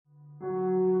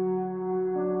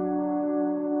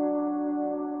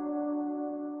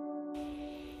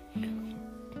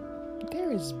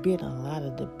There's been a lot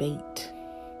of debate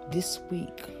this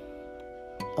week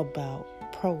about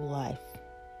pro-life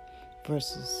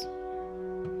versus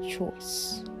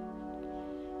choice.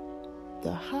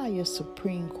 The higher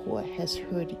Supreme Court has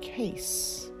heard a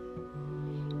case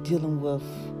dealing with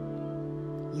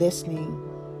lessening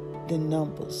the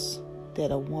numbers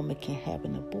that a woman can have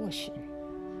an abortion.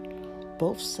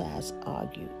 Both sides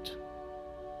argued.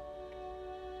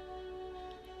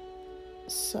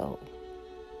 So,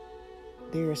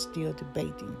 they are still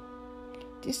debating.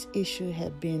 This issue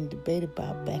has been debated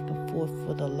about back and forth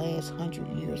for the last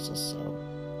 100 years or so.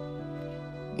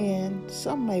 And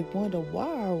some may wonder, why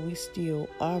are we still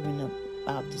arguing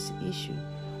about this issue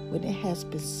when it has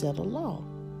been settled law?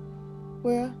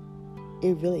 Well,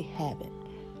 it really haven't.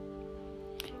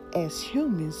 As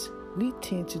humans, we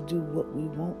tend to do what we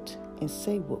want and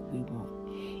say what we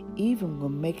want, even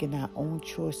when making our own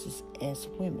choices as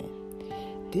women.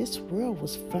 This world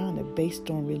was founded based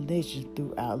on religion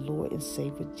through our Lord and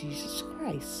Savior Jesus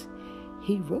Christ.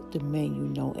 He wrote the manual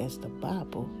known as the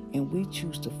Bible, and we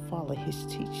choose to follow his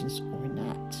teachings or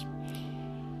not.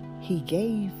 He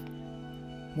gave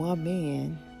one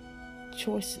man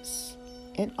choices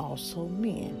and also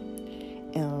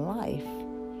men and life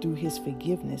through his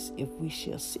forgiveness if we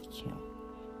shall seek him.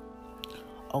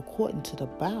 According to the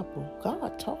Bible,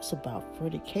 God talks about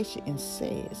fornication and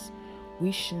says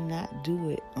we should not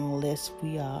do it unless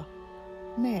we are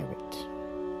married.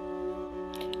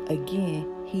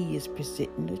 Again, he is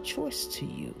presenting a choice to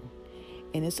you,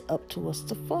 and it's up to us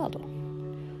to follow.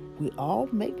 We all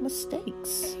make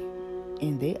mistakes,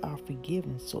 and they are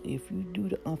forgiven. So if you do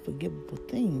the unforgivable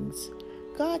things,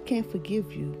 God can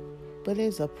forgive you, but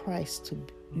there's a price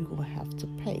you're going to have to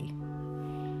pay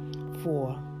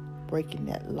for breaking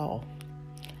that law.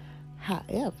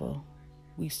 However,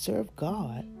 we serve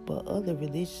God, but other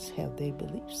religions have their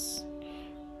beliefs.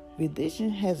 Religion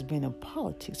has been in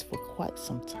politics for quite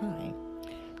some time.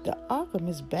 The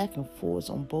arguments back and forth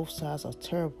on both sides are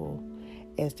terrible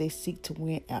as they seek to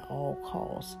win at all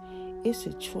costs. It's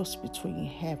a choice between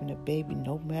having a baby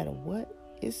no matter what.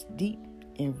 It's deep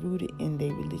and rooted in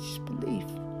their religious belief.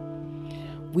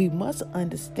 We must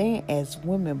understand as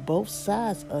women both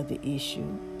sides of the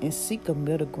issue and seek a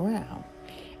middle ground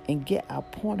and get our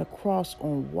point across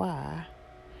on why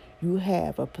you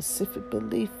have a specific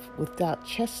belief without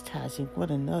chastising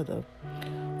one another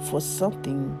for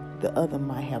something the other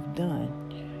might have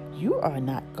done. You are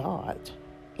not God,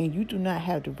 and you do not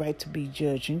have the right to be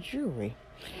judge and jury.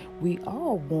 We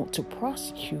all want to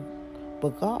prosecute,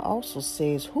 but God also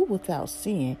says, who without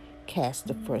sin cast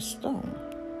the first stone?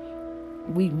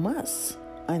 We must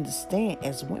understand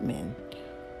as women,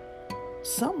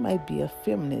 some may be a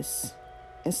feminist,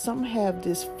 and some have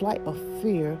this flight of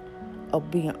fear of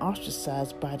being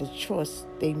ostracized by the choice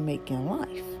they make in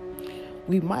life.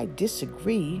 We might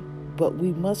disagree, but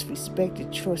we must respect the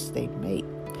choice they make.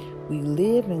 We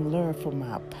live and learn from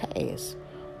our past,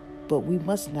 but we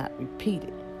must not repeat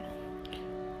it.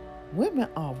 Women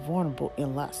are vulnerable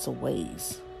in lots of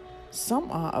ways. Some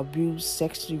are abused,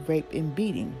 sexually raped, and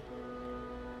beaten.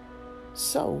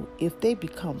 So, if they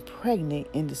become pregnant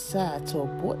and decide to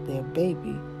abort their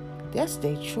baby, that's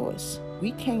their choice.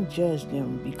 We can't judge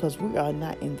them because we are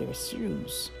not in their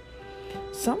shoes.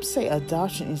 Some say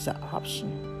adoption is an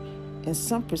option, and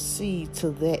some proceed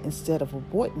to that instead of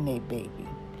aborting their baby.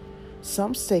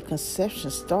 Some say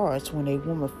conception starts when a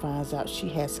woman finds out she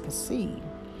has conceived.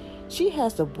 She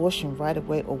has the abortion right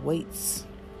away or waits.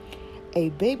 A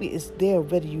baby is there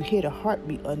whether you hear the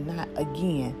heartbeat or not.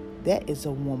 Again, that is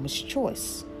a woman's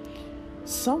choice.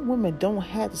 Some women don't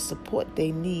have the support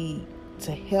they need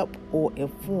to help or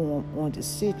inform on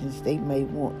decisions they may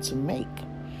want to make.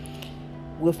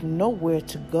 With nowhere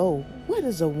to go, what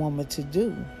is a woman to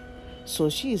do?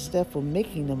 So she is left for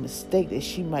making a mistake that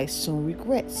she might soon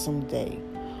regret someday.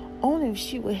 Only if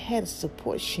she would have the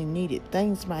support she needed,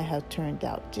 things might have turned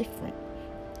out different.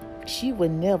 She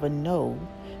would never know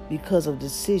because of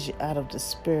decision out of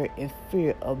despair and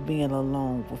fear of being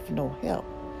alone with no help.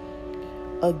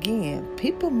 Again,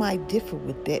 people might differ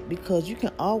with that because you can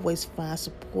always find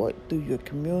support through your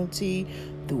community,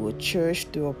 through a church,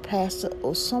 through a pastor,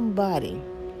 or somebody.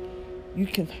 You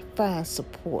can find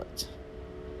support.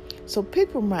 So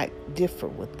people might differ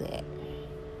with that.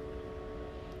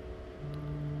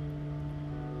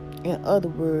 In other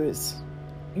words,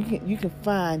 you can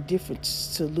find different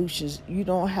solutions. You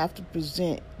don't have to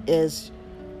present as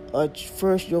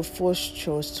your first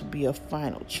choice to be a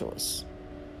final choice.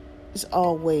 There's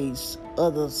always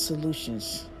other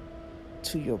solutions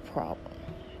to your problem.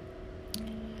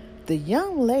 The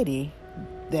young lady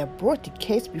that brought the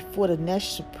case before the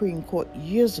National Supreme Court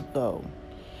years ago,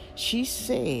 She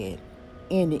said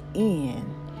in the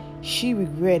end, she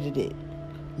regretted it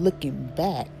looking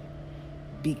back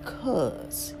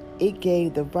because it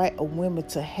gave the right of women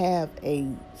to have a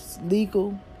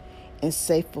legal and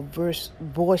safe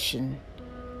abortion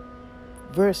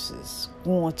versus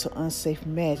going to unsafe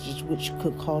marriages, which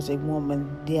could cause a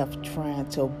woman death trying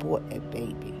to abort a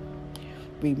baby.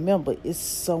 Remember, it's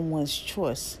someone's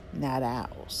choice, not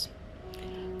ours.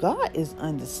 God is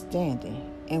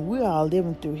understanding, and we are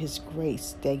living through His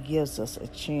grace that gives us a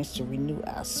chance to renew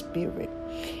our spirit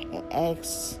and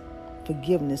ask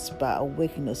forgiveness by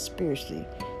awakening us spiritually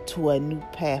to a new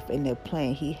path and the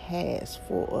plan He has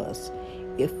for us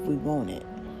if we want it.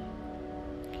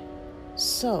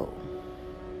 So,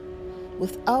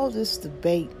 with all this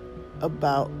debate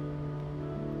about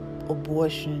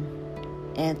abortion,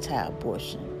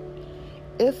 anti-abortion,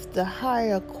 if the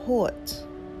higher court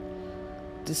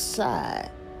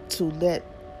decide to let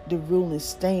the ruling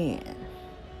stand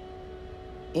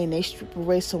and they strip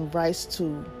away some rights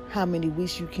to how many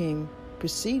weeks you can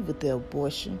proceed with the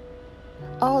abortion,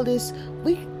 all this,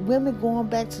 women going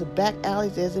back to the back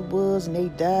alleys as it was, and they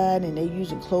died, and they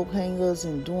using cloak hangers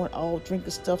and doing all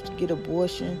drinking stuff to get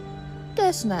abortion.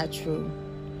 That's not true.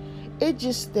 It's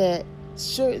just that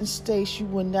certain states you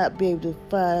will not be able to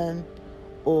find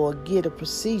or get a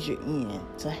procedure in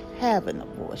to have an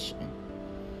abortion.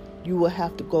 You will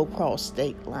have to go across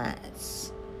state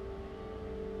lines.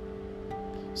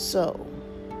 So,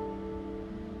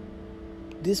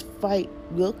 this fight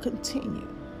will continue.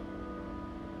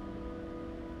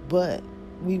 But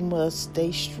we must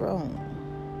stay strong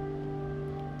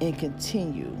and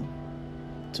continue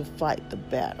to fight the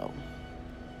battle.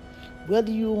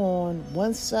 Whether you're on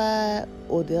one side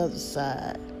or the other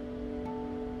side,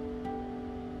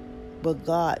 but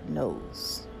God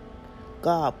knows.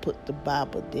 God put the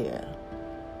Bible there.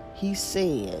 He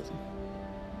said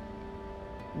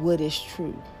what is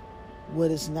true,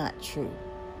 what is not true,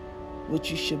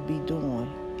 what you should be doing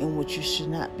and what you should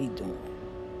not be doing.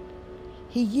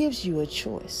 He gives you a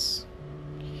choice.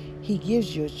 He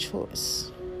gives you a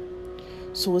choice.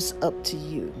 So it's up to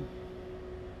you.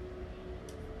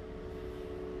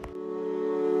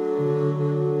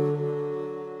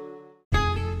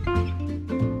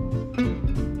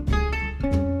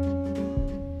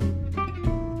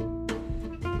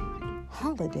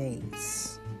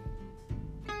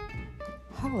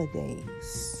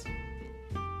 Holidays.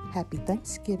 Happy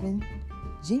Thanksgiving.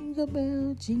 Jingle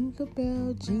bell, jingle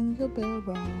bell, jingle bell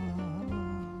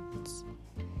rocks.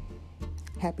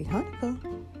 Happy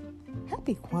Hanukkah.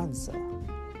 Happy Kwanzaa.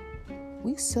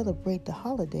 We celebrate the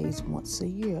holidays once a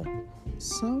year,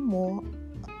 some more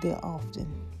than often.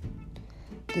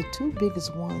 The two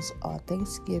biggest ones are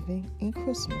Thanksgiving and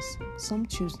Christmas. Some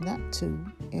choose not to,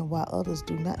 and while others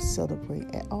do not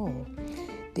celebrate at all.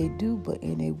 They do, but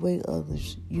in a way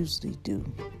others usually do.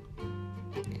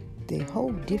 They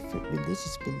hold different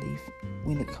religious belief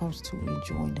when it comes to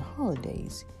enjoying the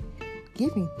holidays.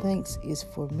 Giving thanks is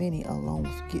for many along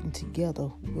with getting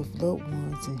together with loved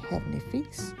ones and having a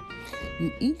feast.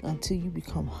 You eat until you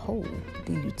become whole,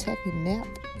 then you take a nap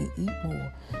and eat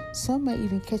more. Some may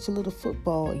even catch a little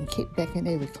football and kick back in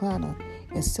their recliner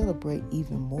and celebrate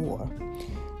even more.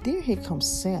 Then here comes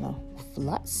Santa with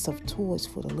lots of toys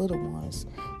for the little ones.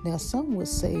 Now some would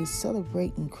say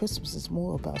celebrating Christmas is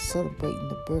more about celebrating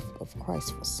the birth of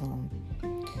Christ for some.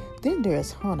 Then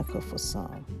there's Hanukkah for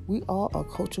some. We all are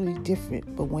culturally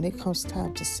different, but when it comes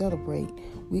time to celebrate,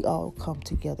 we all come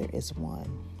together as one.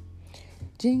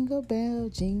 Jingle bell,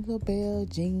 jingle bell,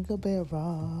 jingle bell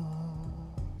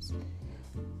rocks.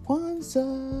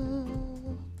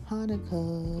 Kwanzaa,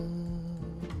 Hanukkah.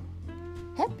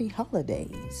 Happy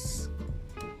holidays.